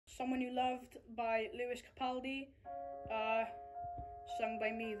Someone You Loved by Lewis Capaldi, sung by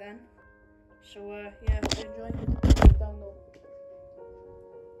me then. So yeah, hope you enjoy it. Download.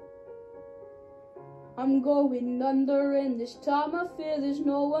 I'm going under, and this time I fear there's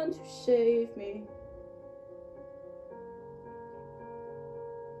no one to save me.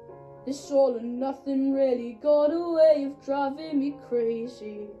 This all and nothing really got a way of driving me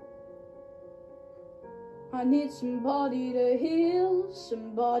crazy. I need somebody to heal,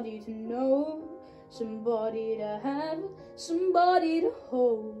 somebody to know, somebody to have, somebody to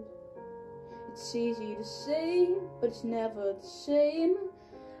hold. It's easy to say, but it's never the same.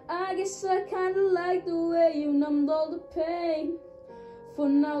 I guess I kinda like the way you numbed all the pain. For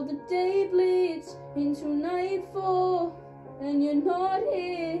now the day bleeds into nightfall, and you're not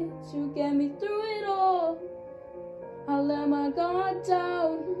here to get me through it all. I let my guard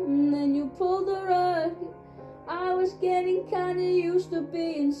down, and then you pulled the rug. I was getting kinda used to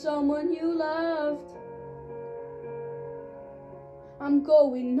being someone you loved. I'm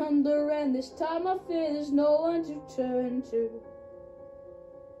going under, and this time I fear there's no one to turn to.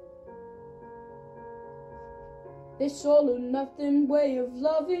 This all or nothing way of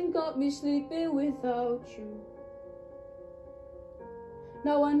loving got me sleeping without you.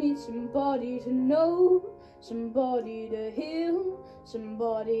 Now I need somebody to know, somebody to heal,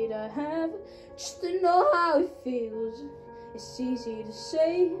 somebody to have, just to know how it feels. It's easy to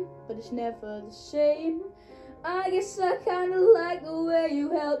say, but it's never the same. I guess I kinda like the way you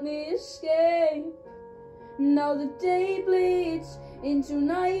helped me escape. Now the day bleeds into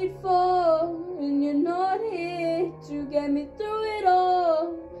nightfall, and you're not here to get me through it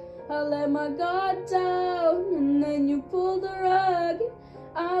all. I let my guard down, and then you pulled the rug.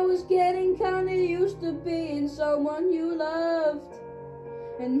 I was getting kinda used to being someone you loved.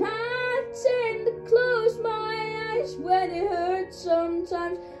 And I tend to close my eyes when it hurts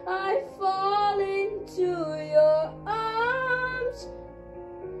sometimes. I fall into your arms.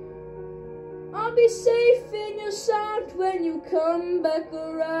 I'll be safe in your sound when you come back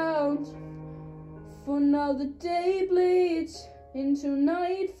around. For now the day bleeds into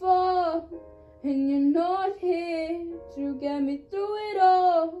nightfall, and you're not here to get me through it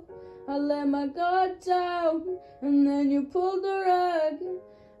all. I let my guard down, and then you pulled the rug.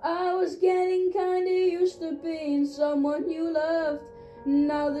 I was getting kinda used to being someone you loved.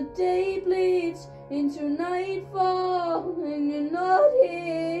 Now the day bleeds into nightfall, and you're not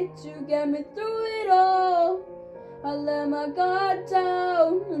here to get me through it all. I let my guard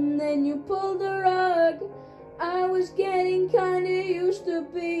down, and then you pulled the rug. I was getting kinda used to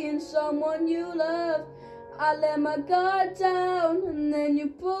being someone you loved. I let my guard down, and then you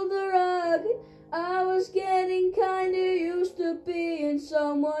pulled the rug. I was getting kinda used to being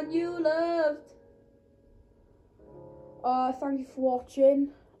someone you loved. Thank you for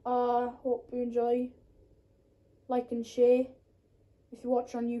watching. Hope you enjoy. Like and share. If you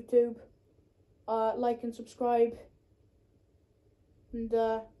watch on YouTube, like and subscribe. And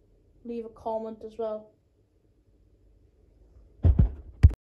leave a comment as well.